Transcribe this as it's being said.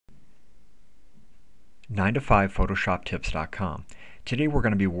9to5photoshoptips.com. Today we're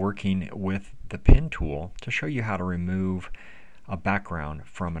going to be working with the pen tool to show you how to remove a background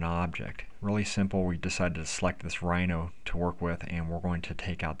from an object. Really simple. We decided to select this rhino to work with, and we're going to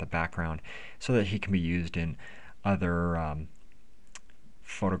take out the background so that he can be used in other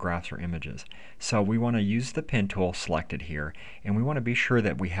photographs or images. So we want to use the pen tool selected here, and we want to be sure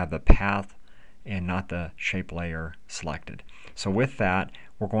that we have the path and not the shape layer selected. So with that,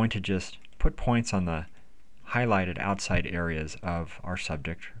 we're going to just put points on the highlighted outside areas of our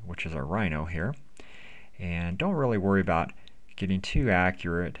subject, which is our rhino here, and don't really worry about getting too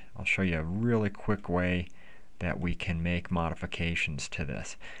accurate. I'll show you a really quick way that we can make modifications to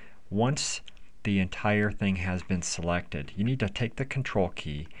this. Once the entire thing has been selected, you need to take the control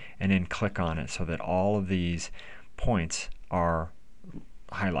key and then click on it so that all of these points are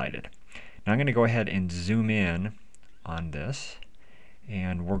highlighted. Now I'm going to go ahead and zoom in on this,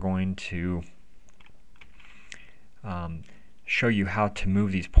 and we're going to show you how to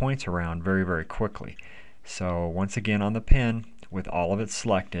move these points around very quickly. So once again, on the pen, with all of it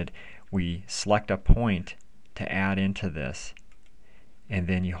selected, we select a point to add into this, and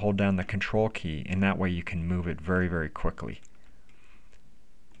then you hold down the control key, and that way you can move it very quickly.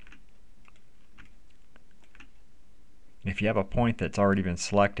 And if you have a point that's already been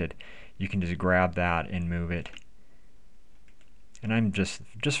selected, you can just grab that and move it. And I'm just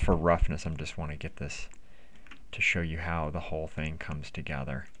for roughness, I just want to get this to show you how the whole thing comes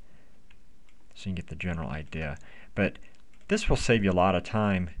together, so you can get the general idea. But this will save you a lot of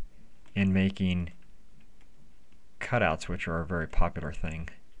time in making cutouts, which are a very popular thing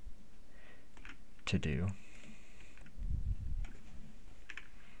to do.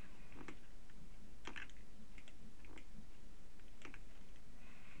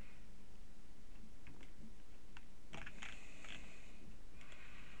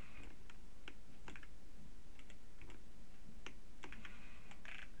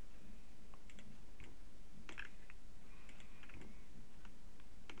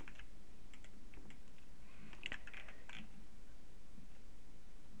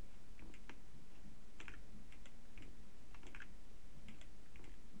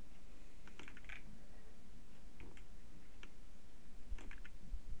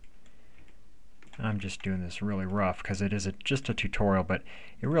 I'm just doing this really rough because it is just a tutorial, but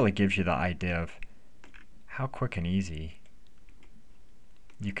it really gives you the idea of how quick and easy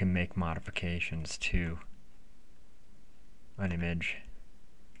you can make modifications to an image.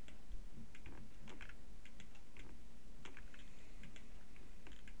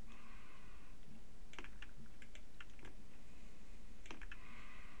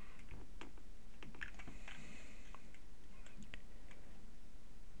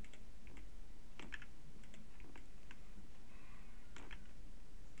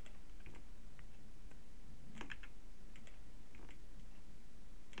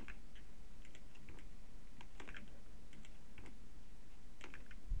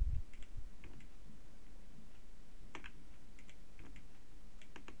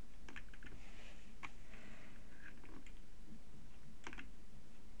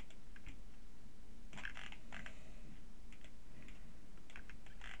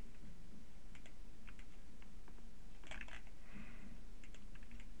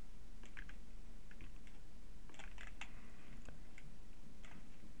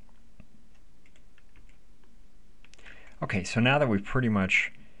 Okay, so now that we pretty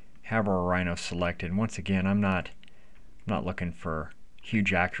much have our rhino selected, and once again, I'm not looking for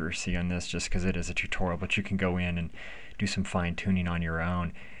huge accuracy on this just because it is a tutorial, but you can go in and do some fine tuning on your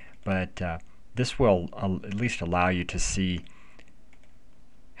own. But this will at least allow you to see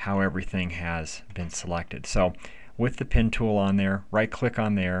how everything has been selected. So with the pen tool on there, right click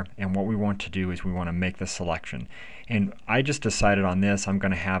on there, and what we want to do is we want to make the selection. And I just decided on this, I'm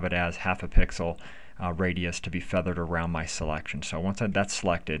going to have it as 1/2 pixel radius to be feathered around my selection. So once that's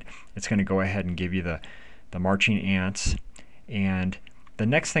selected, it's going to go ahead and give you the marching ants. And the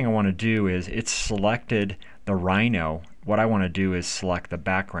next thing I want to do is, it's selected the rhino. What I want to do is select the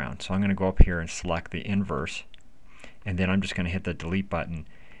background. So I'm going to go up here and select the inverse, and then I'm just going to hit the delete button,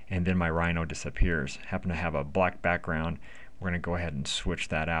 and then my rhino disappears. Happen to have a black background. We're going to go ahead and switch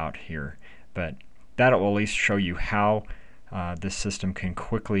that out here. But that will at least show you how this system can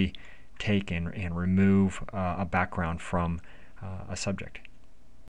quickly take and remove a background from a subject.